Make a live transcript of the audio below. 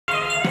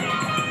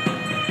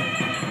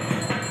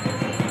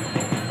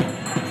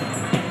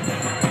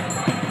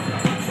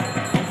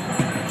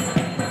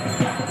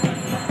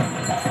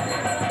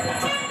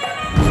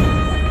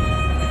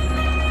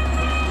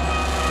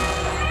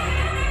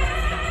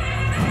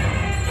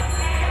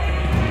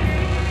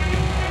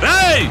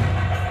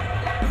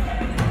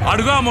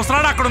అడుగు ఆ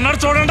ముసలాడు అక్కడ ఉన్నాడు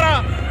చూడండి రా.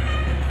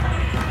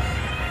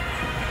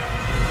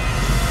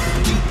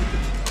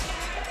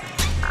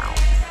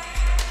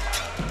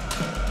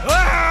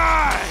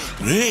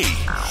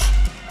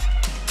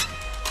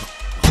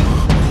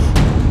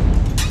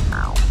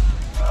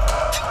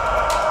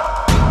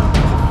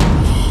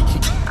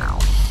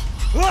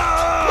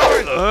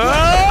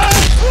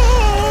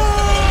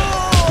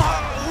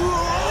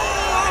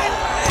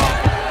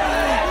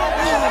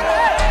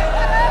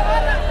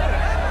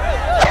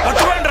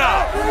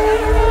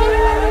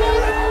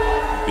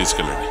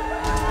 తీసుకెళ్ళండి.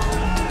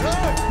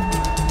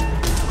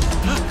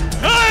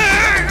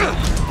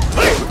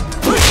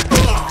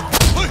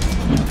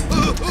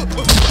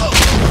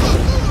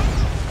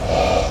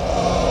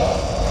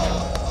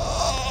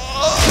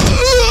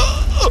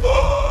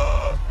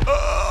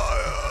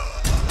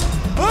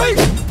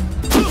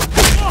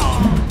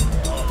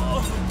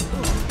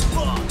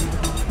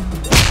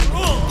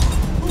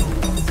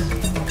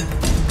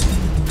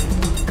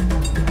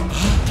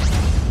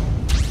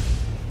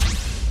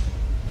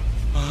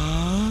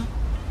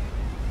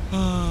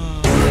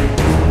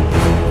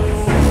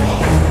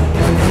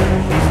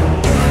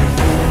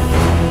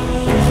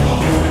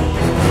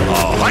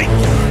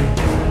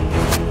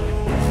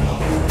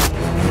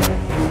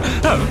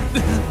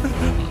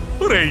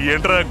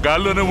 ఏంట్రా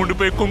గాల్లోనే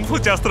ఉండిపోయి కుంఫు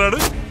చేస్తున్నాడు?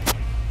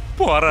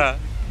 పోరా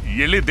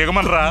వెళ్ళి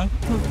దిగమనరా.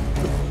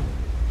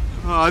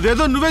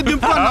 అదేదో నువ్వే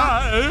దింపు.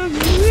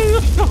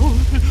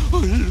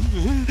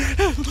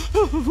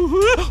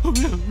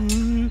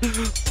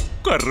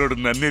 కర్రోడు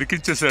నన్ను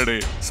ఇరికించేశాడే.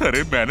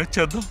 సరే మేనేజ్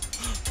చేద్దాం.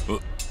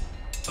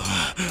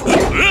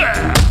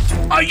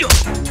 అయ్యో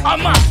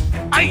అమ్మ,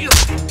 అయ్యో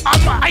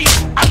అమ్మ, అయ్యో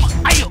అమ్మ,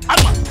 అయ్యో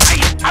అమ్మ,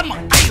 అయ్యో అమ్మ,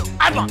 అయ్యో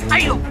అమ్మ,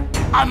 అయ్యో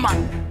అమ్మ,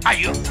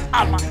 అయ్యో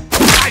అమ్మ,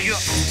 అయ్యో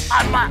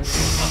అమ్మ.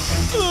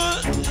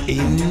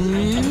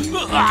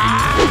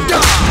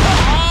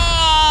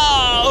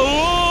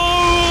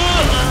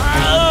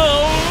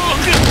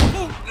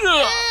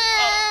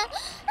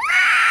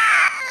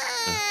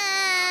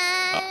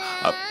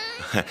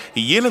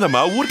 ఏం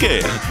లేదమ్మా, ఊరికే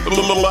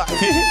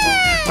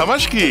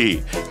తమాష్కి.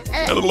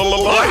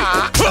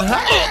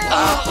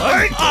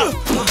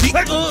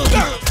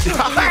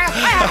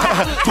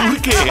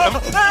 ఊరికే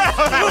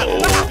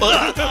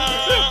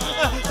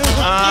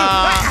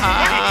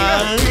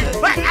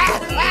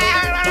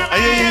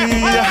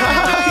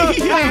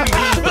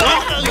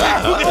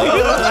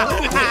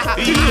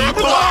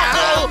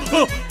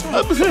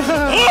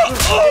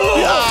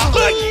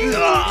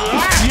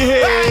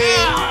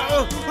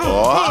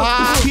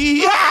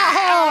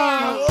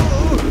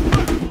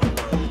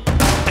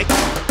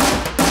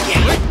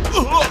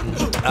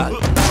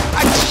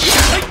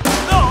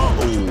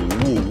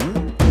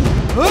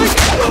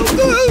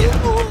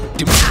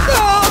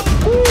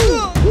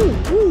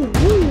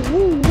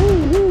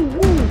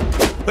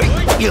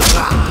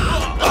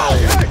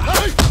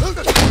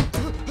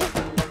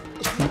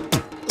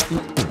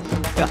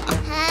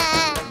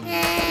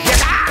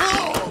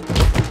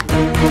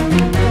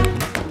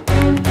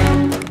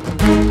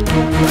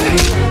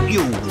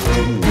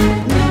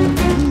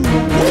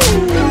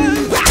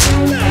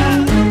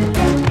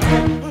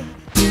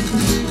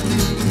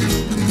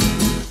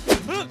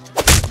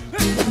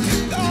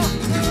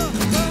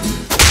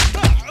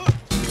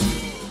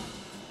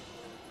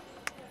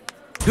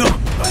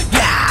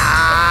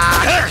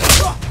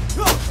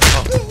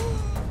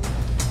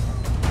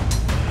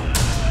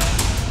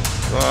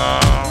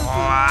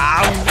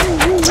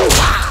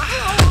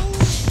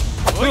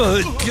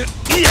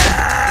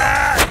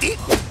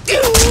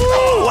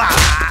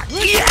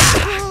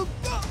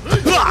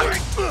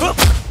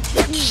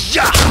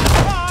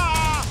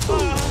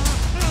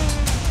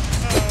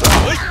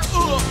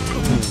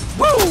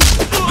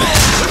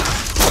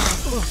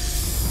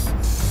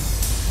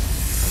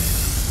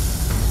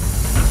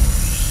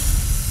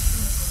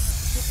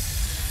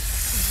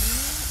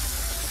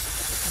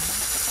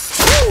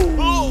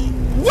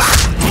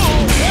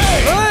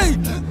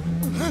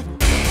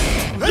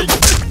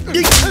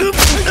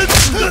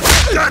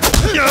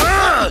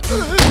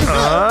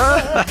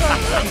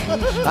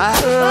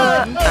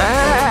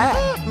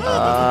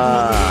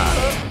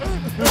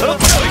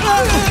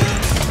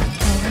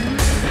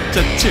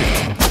చచ్చి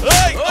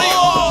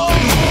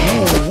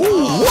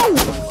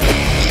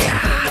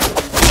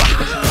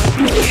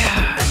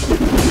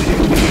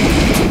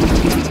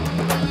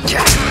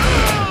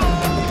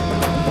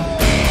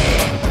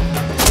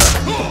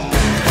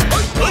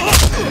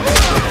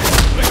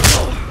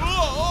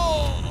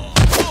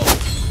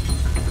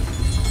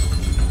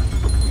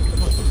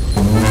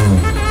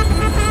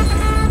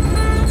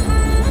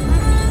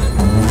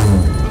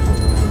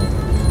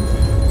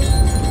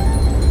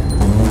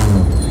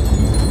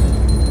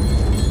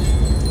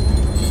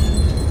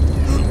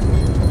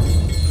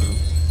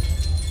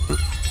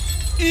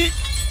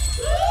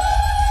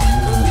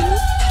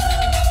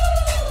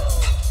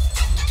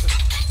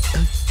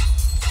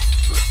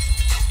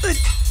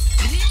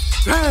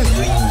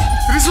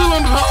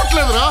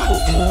రావట్లేదురా.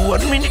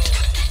 1 minute.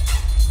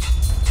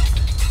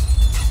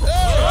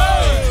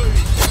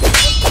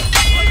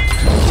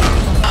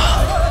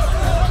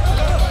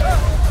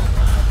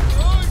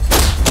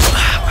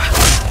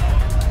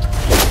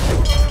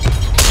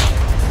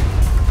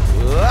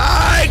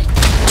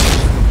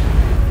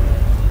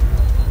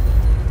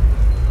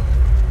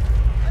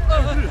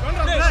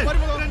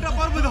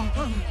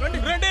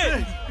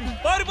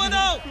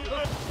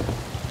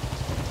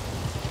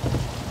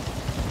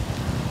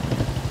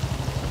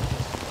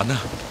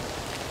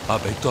 అన్నా ఆ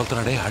బైక్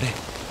తోలుతున్నాడే ఆడే.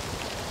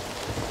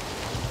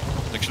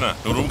 దక్షిణ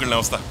నువ్వు రూమ్కి వెళ్ళినా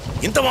వస్తా.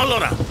 ఇంత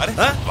వాళ్ళలోనా? అరే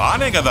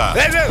రానే కదా.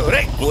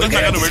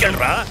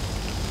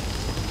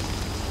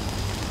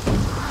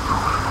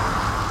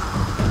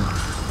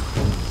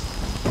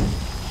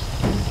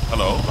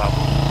 హలో,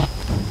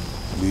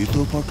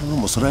 మీతో పాటు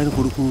ముసరాయన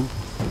కొడుకు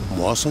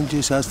మోసం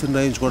చేసి ఆస్తిని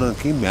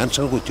రాయించుకోవడానికి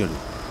మ్యాన్షన్కి వచ్చాడు.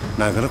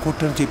 నగర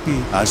కొట్టని చెప్పి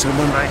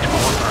ఆశ్రమం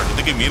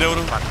ఇంతకీ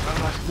మీరెవరు?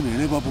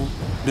 నేనే బాబు,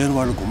 నేను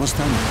వాళ్ళు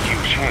గుమస్తాను.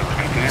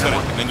 సరే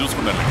నేను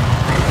చూసుకుంటాను.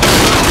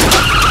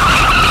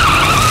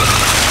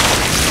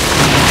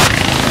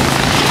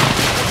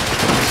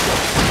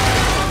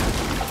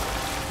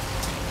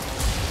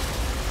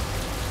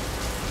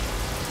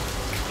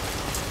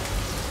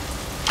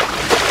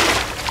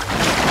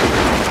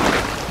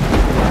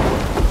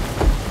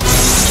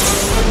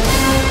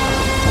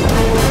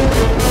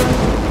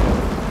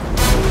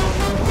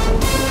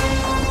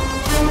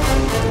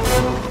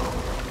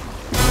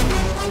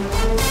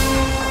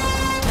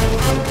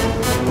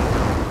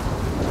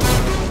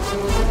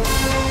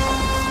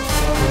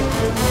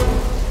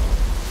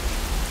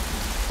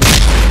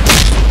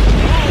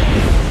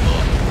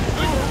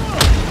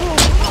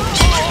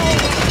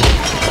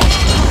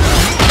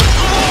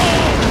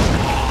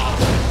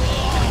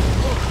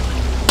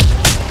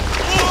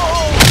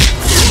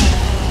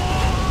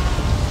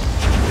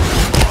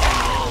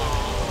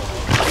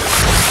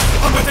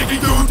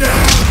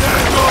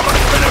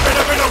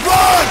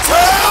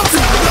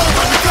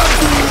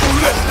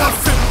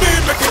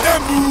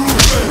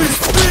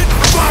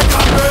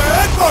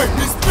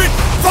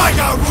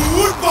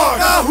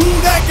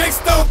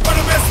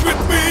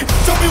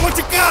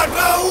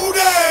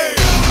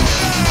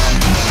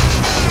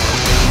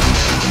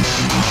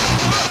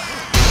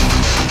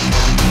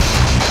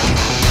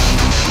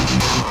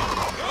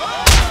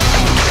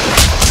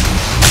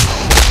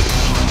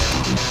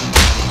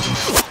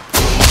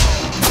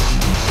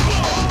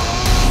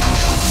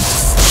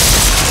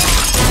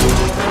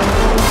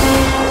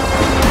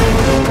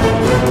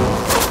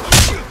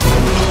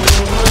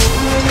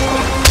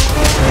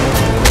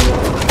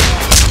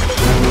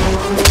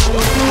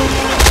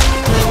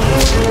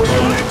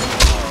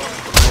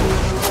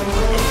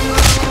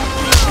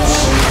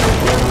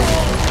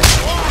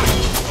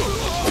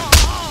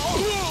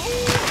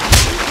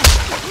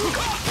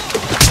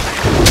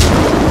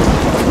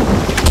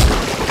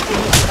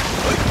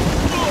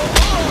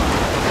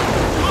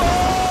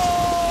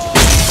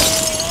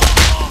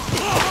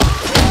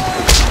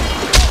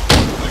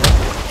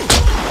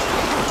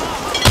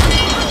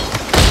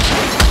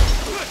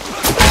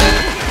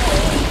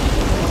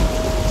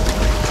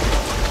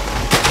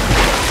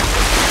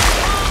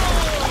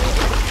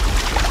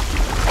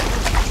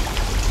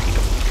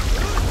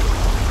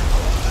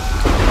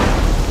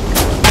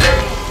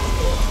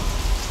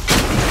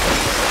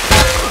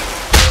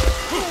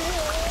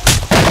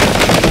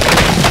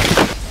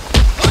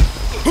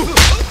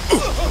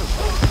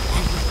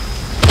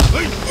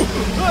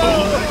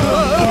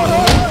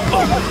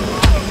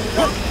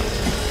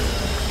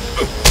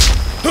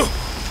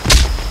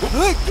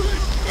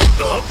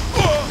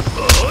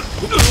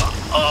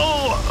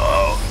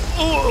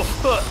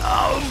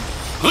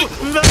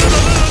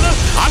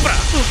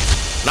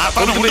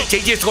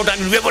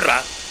 చేసుకోవడానికి నువ్వెవర్రా?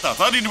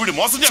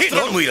 మోసం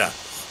చేస్తున్నాడు.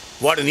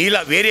 వాడు నీలా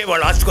వేరే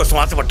వాళ్ళ ఆస్తి కోసం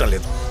ఆశపడటం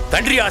లేదు,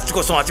 తండ్రి ఆస్తి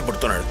కోసం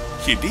ఆశపడుతున్నాడు.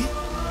 ఏంటి?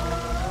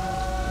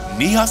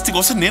 నీ ఆస్తి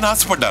కోసం నేను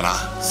ఆశపడ్డానా?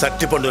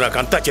 సత్తిపండు నాకు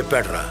అంతా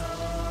చెప్పాడురా.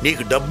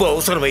 నీకు డబ్బు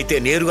అవసరమైతే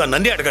నేరుగా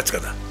నన్నే అడగచ్చు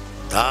కదా.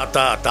 తాత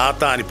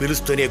తాత అని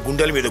పిలుస్తూనే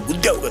గుండెల మీద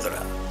గుద్దావు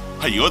కదరా.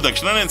 అయ్యో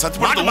దక్షిణ, నేను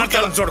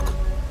సత్తిపండు చూడకు.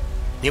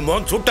 నీ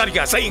మోహన్ చూడటానికి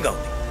అసహ్యంగా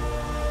ఉంది.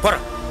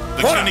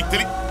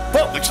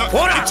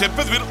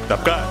 చెప్పేది మీరు.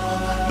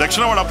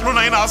 దక్షిణ వాడు అప్పుడు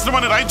నాయన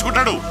ఆశ్రమాన్ని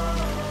రాయించుకుంటాడు.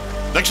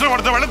 దక్షిణ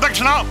పడితే వెళ్ళ.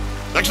 దక్షిణ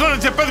దక్షిణ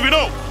నేను చెప్పేది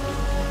విను.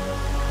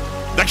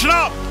 దక్షిణ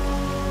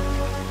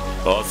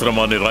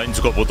ఆశ్రమాన్ని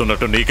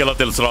రాయించుకోపోతున్నట్టు నీకెలా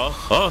తెలుసురా?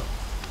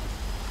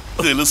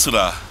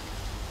 తెలుసురా,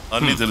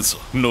 అన్నీ తెలుసు.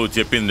 నువ్వు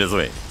చెప్పింది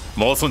నిజమే.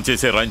 మోసం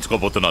చేసే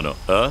రాయించుకోపోతున్నాను.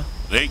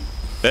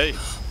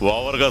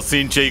 ఓవర్గా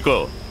సీన్ చేయకో.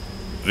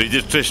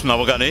 రిజిస్ట్రేషన్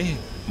అవగానే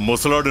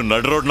ముసలాడు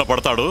నడి రోడ్డున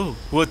పడతాడు,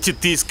 వచ్చి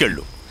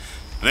తీసుకెళ్ళు.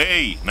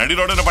 రేయ్, నడి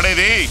రోడ్డున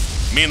పడేది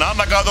మీ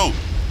నాన్న కాదు,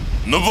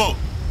 నువ్వు.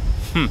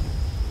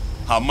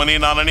 అమ్మని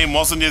నాన్నని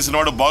మోసం చేసిన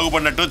వాడు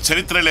బాగుపడినట్టు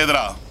చరిత్ర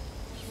లేదురా.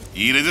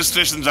 ఈ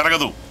రిజిస్ట్రేషన్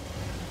జరగదు.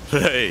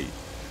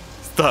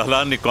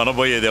 స్థలాన్ని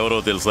కొనబోయేది ఎవరో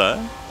తెలుసా?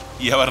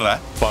 ఎవర్రా?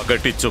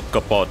 పగటి చుక్క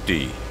పార్టీ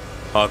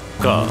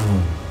అక్క.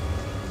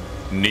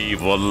 నీ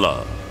వల్ల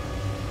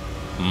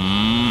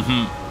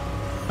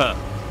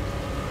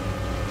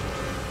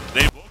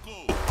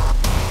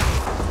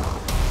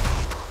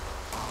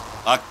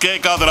అక్కే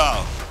కాదురా,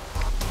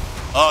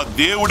 ఆ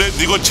దేవుడే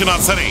దిగొచ్చినా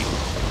సరే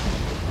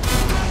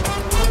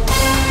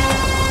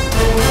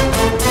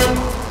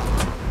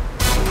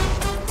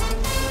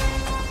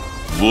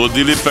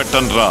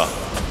వదిలిపెట్టనురా.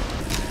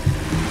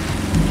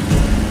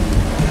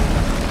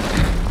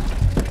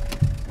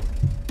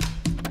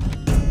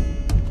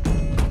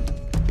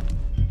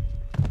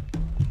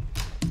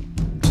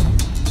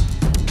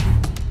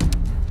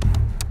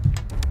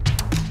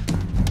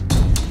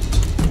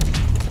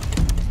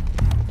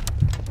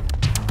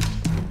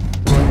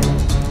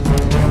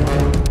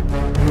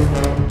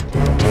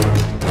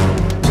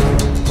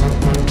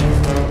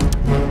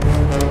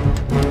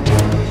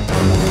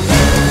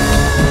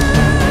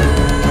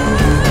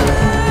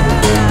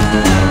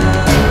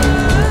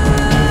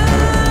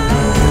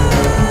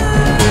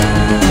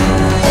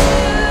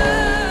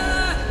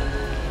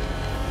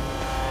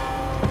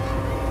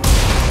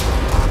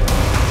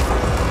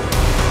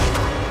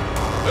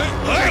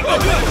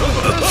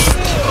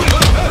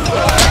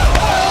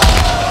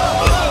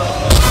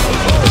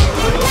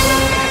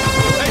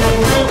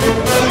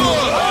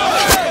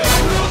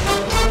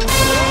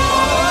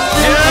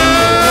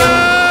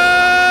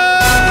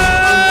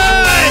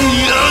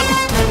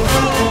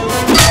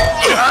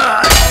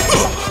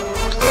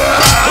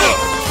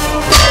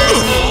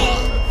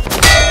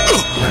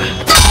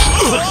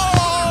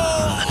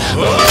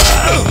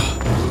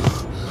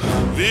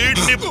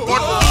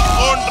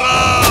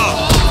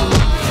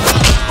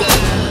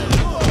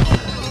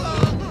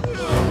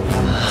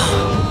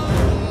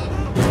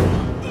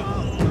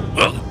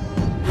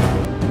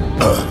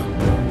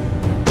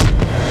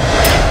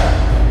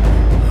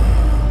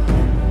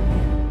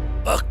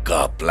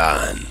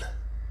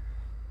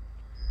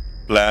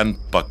 ప్లాన్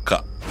పక్కా.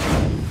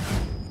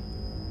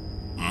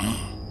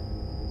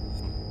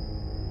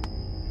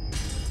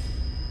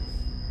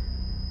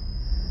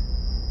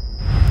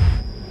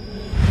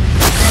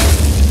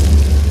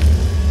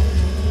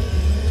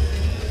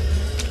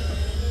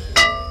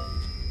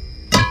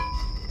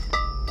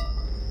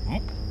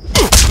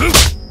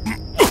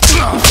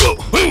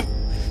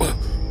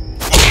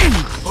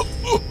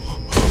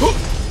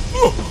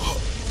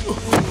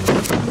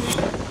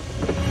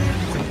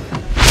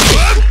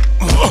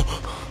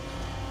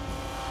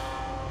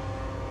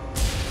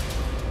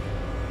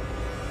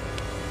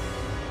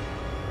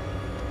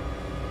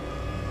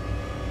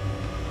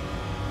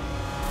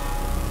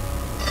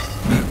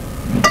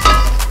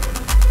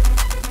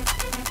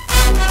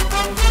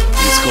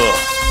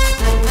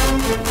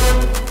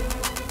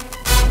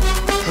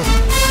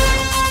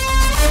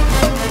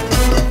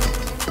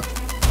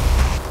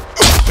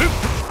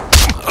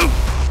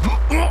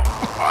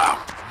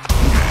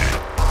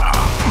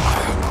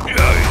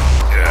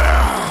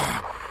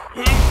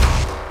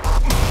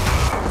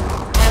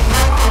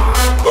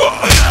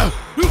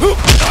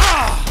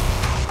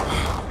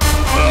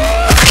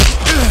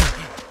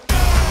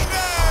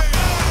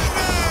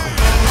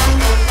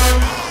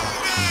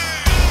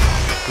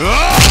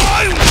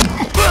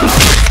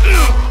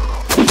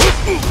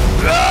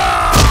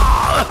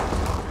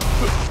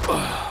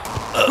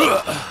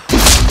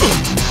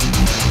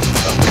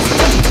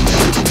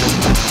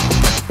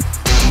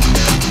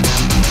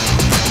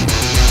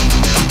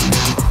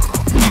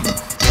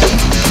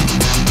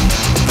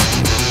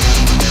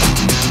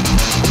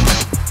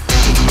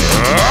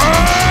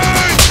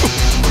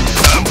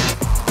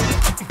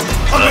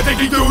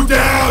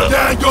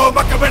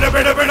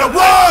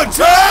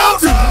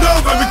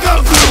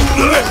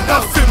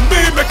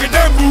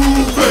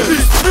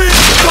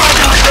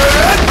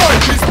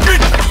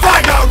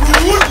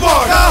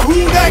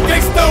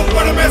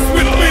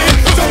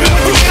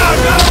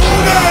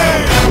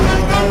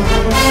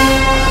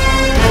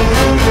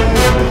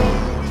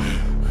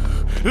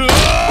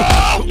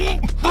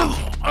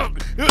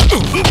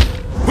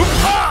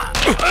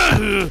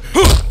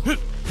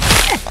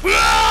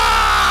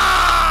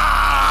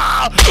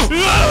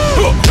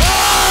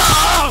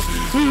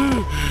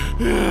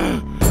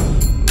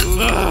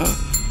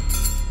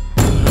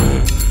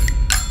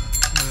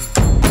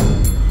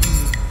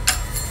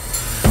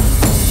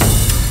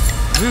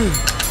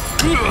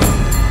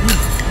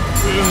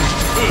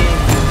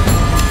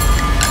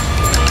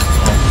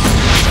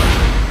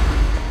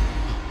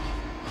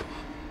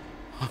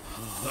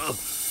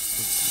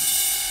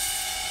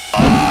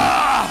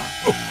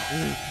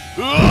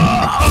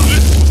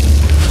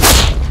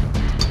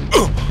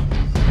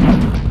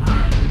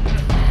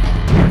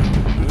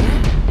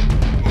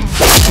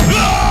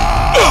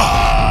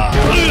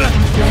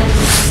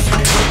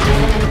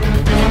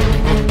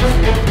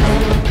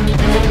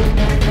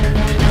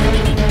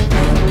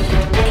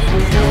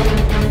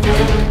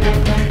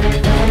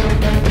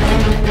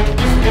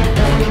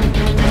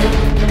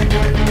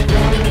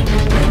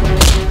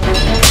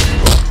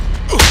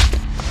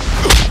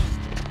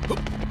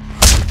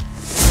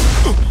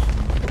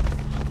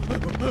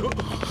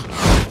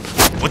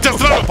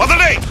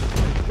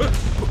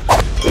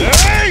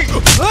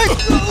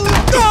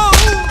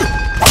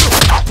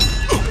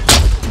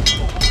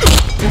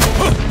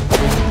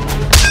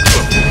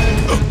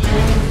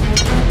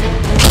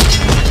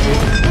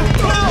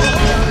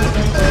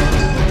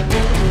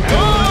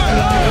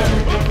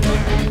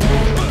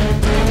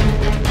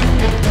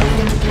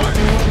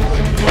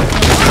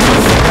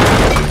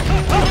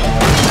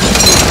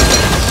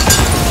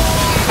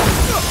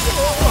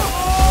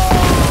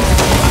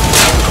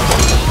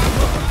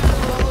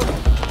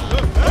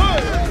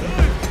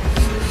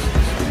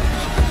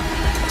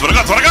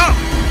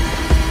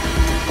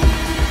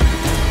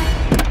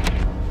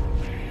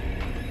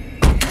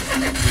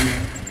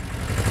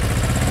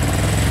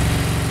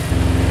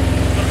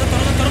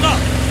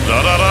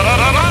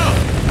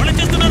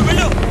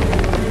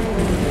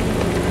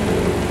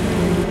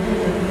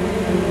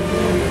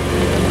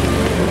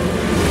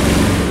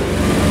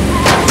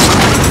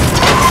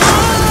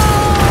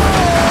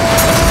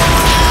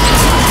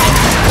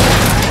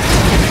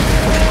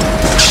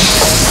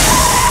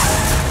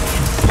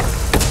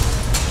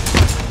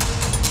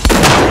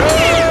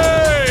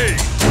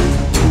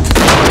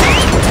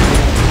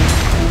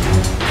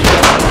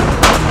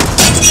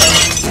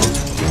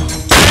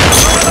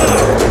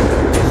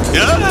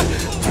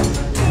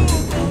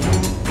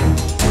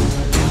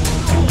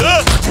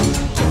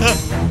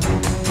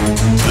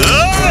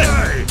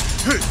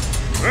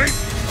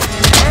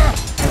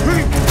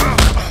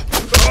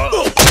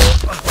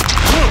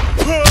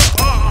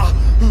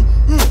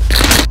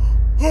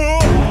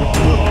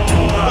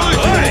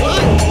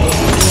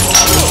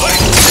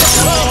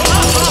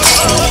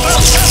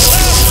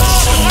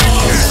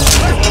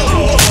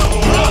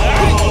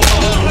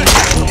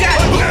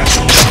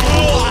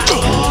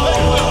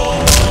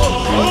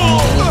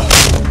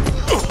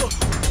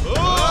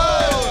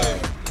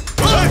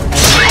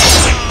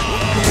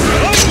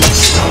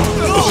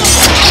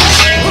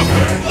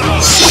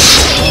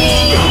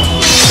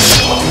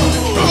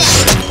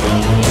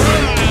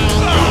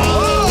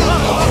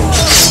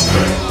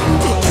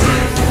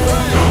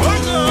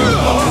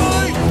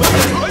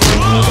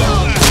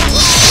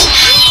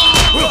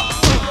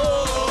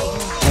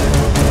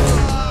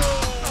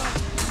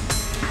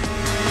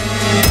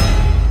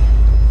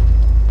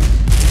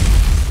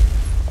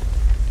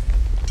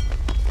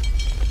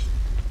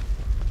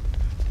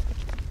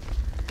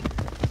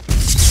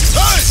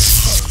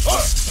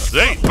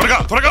 త్వరగా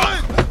త్వరగా.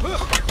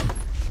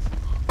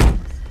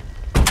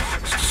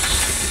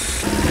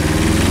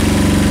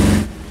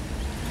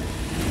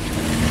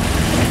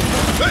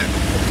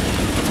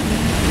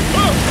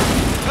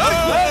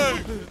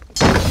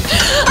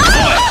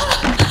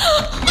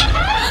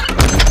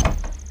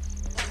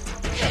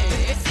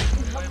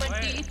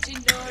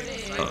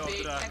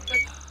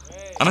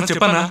 అన్న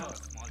చెప్పన్నా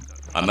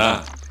అన్నా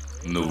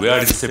నువ్వే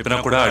అడిగి చెప్పినా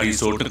కూడా అడిగి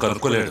చోటును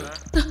కనుక్కోలేడు.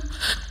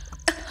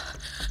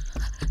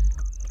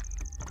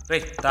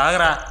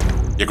 తాగరా.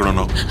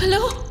 ఎక్కడున్నావు? హలో,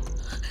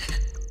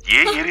 ఏ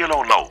ఏరియాలో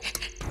ఉన్నావు?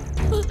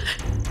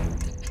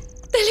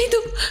 తెలీదు.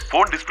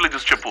 ఫోన్ డిస్ప్లే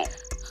చూసి చెప్పు.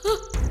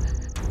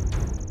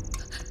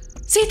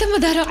 సీతమ్మ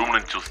ధార. రూమ్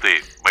నుంచి చూస్తే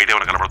బయట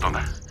ఎవరు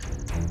కనబడుతుందా?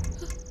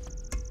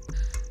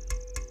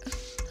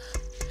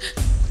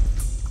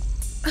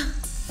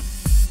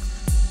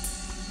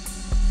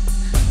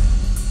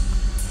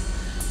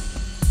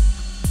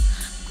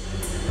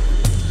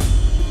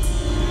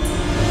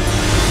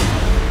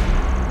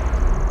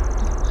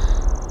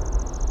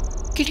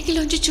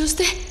 కిటికీలోంచి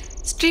చూస్తే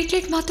స్ట్రీట్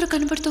లైట్ మాత్రం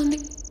కనబడుతోంది.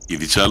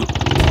 ఇది చాలు,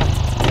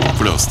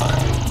 ఇప్పుడే వస్తా.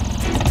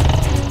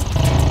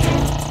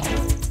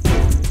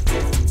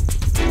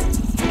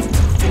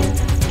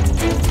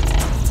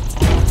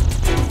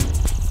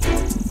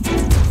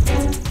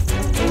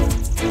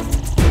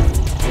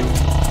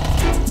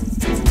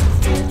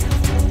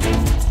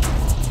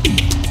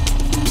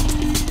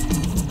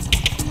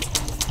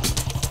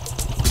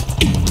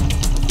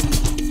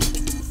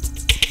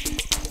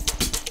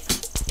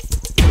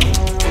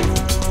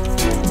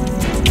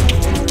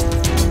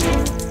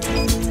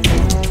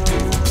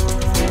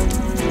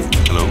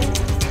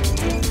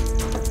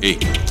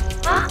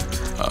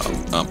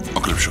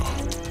 ఒక నిమిషం.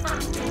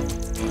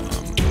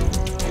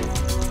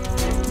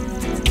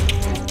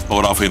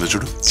 పవర్ ఆఫ్ అయిందో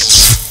చూడు.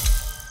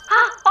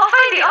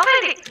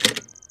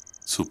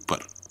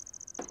 సూపర్.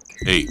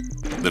 ఏయ్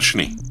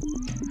దర్శిని,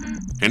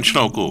 టెన్షన్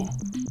అవ్వకు.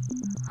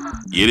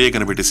 ఏరియా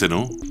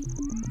కనిపెట్టేశాను,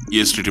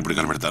 ఏ స్ట్రీట్ ఇప్పుడు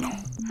కనిపెడతాను.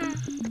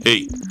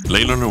 ఏయ్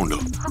లైన్లోనే ఉండు.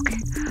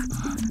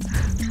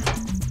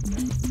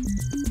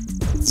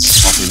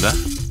 ఆఫ్ అయిందా?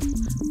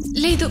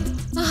 లేదు.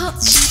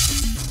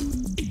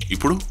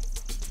 ఇప్పుడు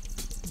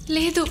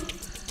లేదు.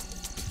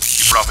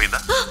 ఇప్పుడు ఆఫ్ అయిందా?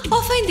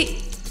 ఆఫ్ అయింది.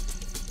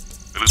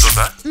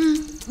 వెలుగుతుందా?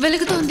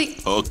 వెలుగుతోంది.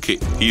 ఓకే,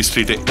 ఈ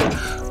స్ట్రీటే.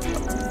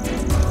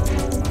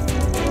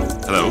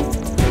 హలో,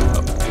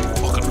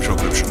 ఒక నిమిషం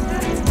ఒక నిమిషం.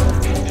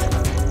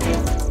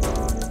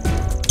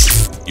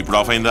 ఇప్పుడు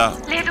ఆఫ్ అయిందా?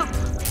 లేదు.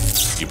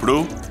 ఇప్పుడు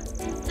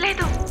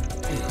లేదు.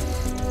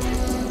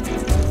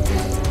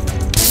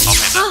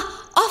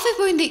 ఆఫ్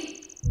అయిపోయింది.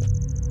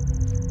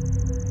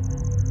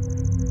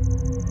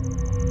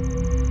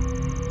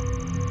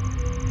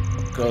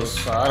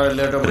 సార్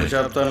వెళ్ళేటప్పుడు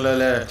చెప్తాను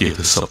లేలే.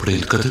 ఏదో సప్పుడు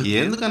కదా.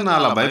 ఎందుకన్నా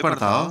అలా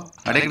భయపడతావు?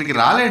 అడిగిడికి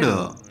రాలేడు.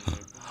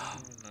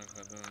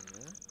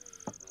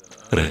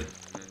 రే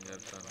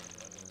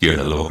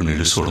ఏడల్లో ఒక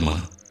నీళ్ళు చూడమా.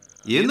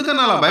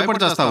 ఎందుకన్నా అలా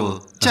భయపడిచేస్తావు?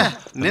 ఛే,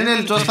 నేను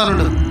వెళ్ళి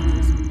చూస్తాను.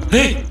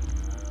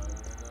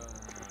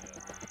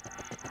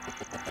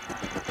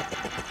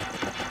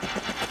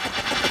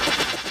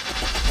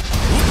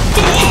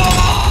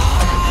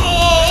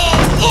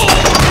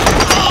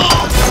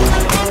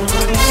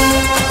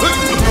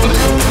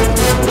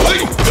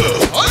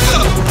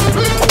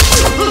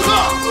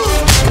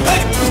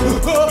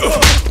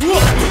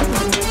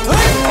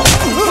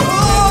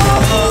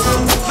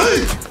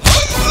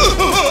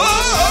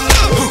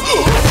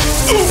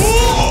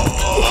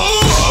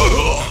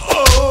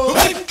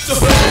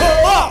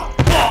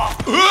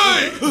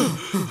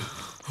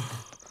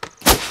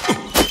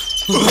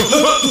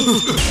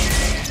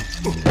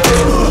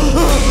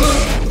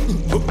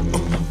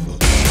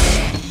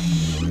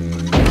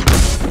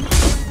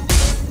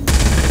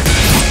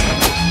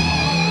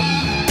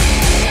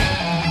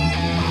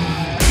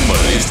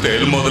 మరి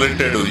స్టైల్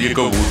మొదలెట్టాడు, ఇక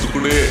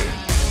ఊతుకుడే.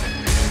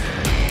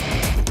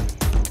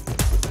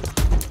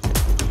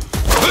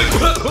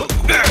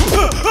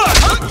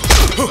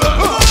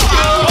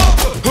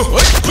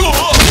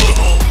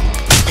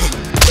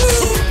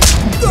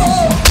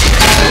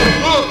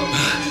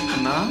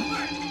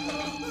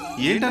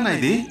 ఏంటన్నా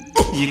ఇది?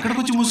 ఇక్కడికి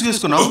వచ్చి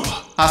ముసుగేసుకున్నావు,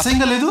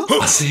 అసహ్యంగా లేదు?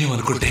 అసహ్యం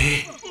అనుకుంటే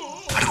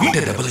అడుగుంటే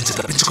దెబ్బల నుంచి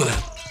తప్పించుకోలే.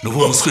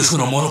 నువ్వు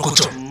ముసుగేసుకున్న మూలం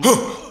కొంచెం.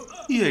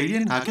 ఈ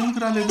ఐడియా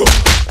నాకెందుకు రాలేదు?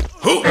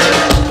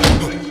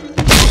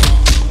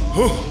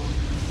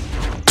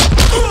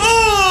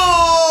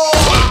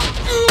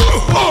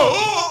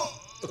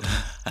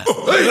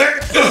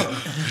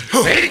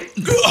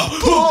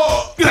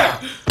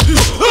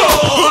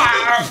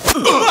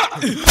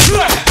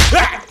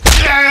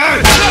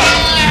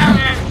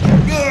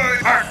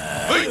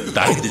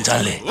 దానికి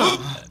చాలే.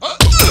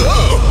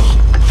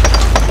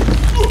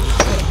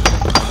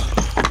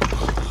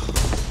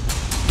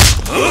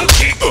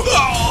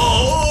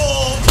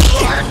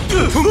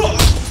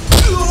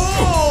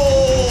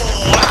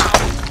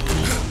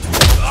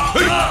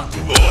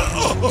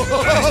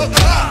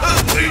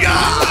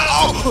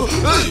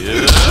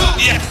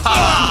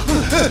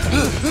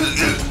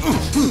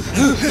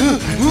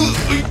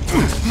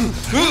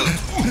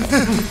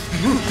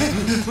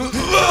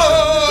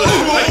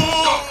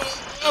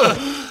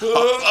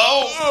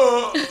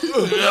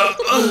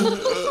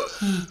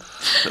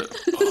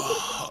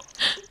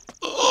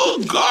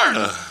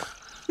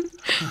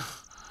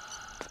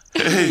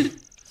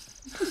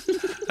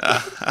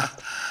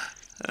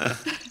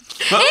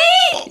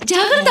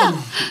 జాగ్రత్త.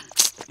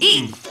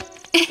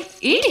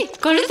 ఏంటి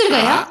కళ్ళు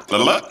తిరిగాయా?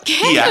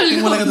 ఈ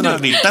యాక్టింగ్ వల్ల కదా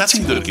నాకు నీ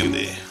టచింగ్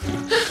దొరికింది.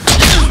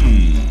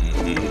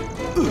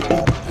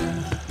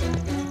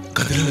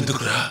 కదిలో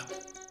ఎందుకురా?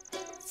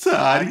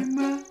 సారీ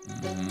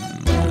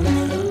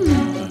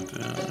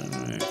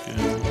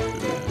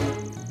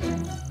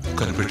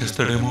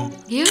కనిపెట్టేస్తాడేమో.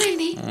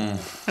 ఏమైంది?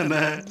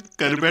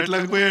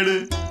 కనిపెట్టలేకపోయాడు.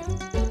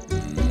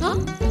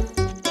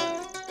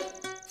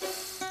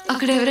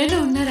 అక్కడ ఎవరైనా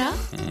ఉన్నారా?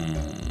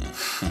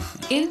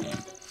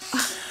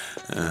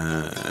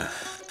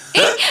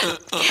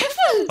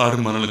 ఆడు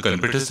మనల్ని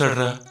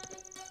కనిపెట్టేస్తాడరా.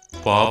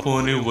 పాపం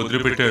అని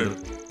వదిలిపెట్టాడు.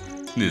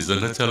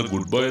 నిజంగా చాలా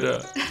గుడ్ బాయ్ రా.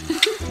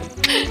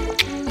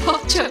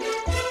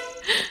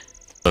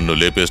 నన్ను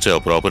లేపేస్తే ఆ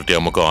ప్రాపర్టీ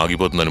అమ్మకం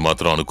ఆగిపోతుందని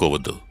మాత్రం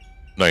అనుకోవద్దు.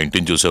 నా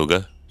ఇంటిని చూసావుగా,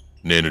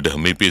 నేను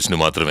డమ్మీ పీస్ని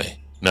మాత్రమే.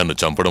 నన్ను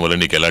చంపడం వల్ల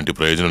నీకు ఎలాంటి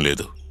ప్రయోజనం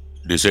లేదు.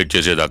 డిసైడ్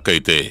చేసేది అక్క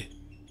అయితే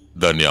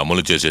దాన్ని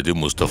అమలు చేసేది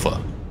ముస్తఫా.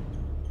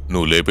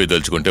 నువ్వు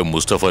లేపేదలుచుకుంటే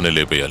ముస్తఫానే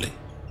లేపేయాలి.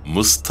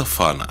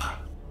 ముస్తఫానా?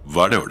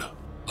 వాడేవాడు?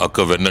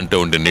 అక్క వెన్నంటే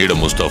ఉండే నీడ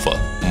ముస్తఫా.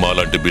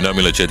 మాలాంటి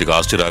బినామీల చేతికి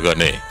ఆస్తి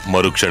రాగానే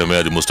మరుక్షణమే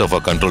అది ముస్తఫా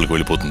కంట్రోల్కి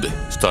వెళ్ళిపోతుంది.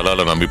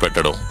 స్థలాలను అమ్మి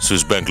పెట్టడం,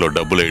 స్విస్ బ్యాంక్ లో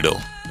డబ్బులు వేయడం,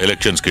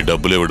 ఎలక్షన్స్ కి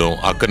డబ్బులు ఇవ్వడం,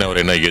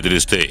 అక్కనెవరైనా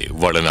ఎదిరిస్తే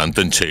వాళ్ళని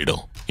అంతం చేయడం,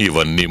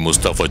 ఇవన్నీ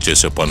ముస్తఫా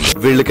చేసే పనులు.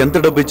 వీళ్ళకి ఎంత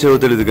డబ్బు ఇచ్చావో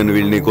తెలియదు కానీ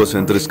వీళ్ళు నీకోసం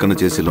ఎంత రిస్క్ అన్న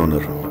చేసేలా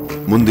ఉన్నారు.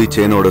 ముందు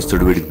చైన్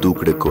ఓడొస్తాడు, వీడికి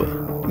దూకుడు ఎక్కువ.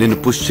 నేను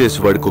పుష్ చేసి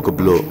వాడికి ఒక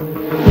బ్లో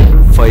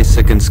 5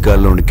 seconds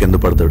గాల్లో కింద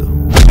పడతాడు.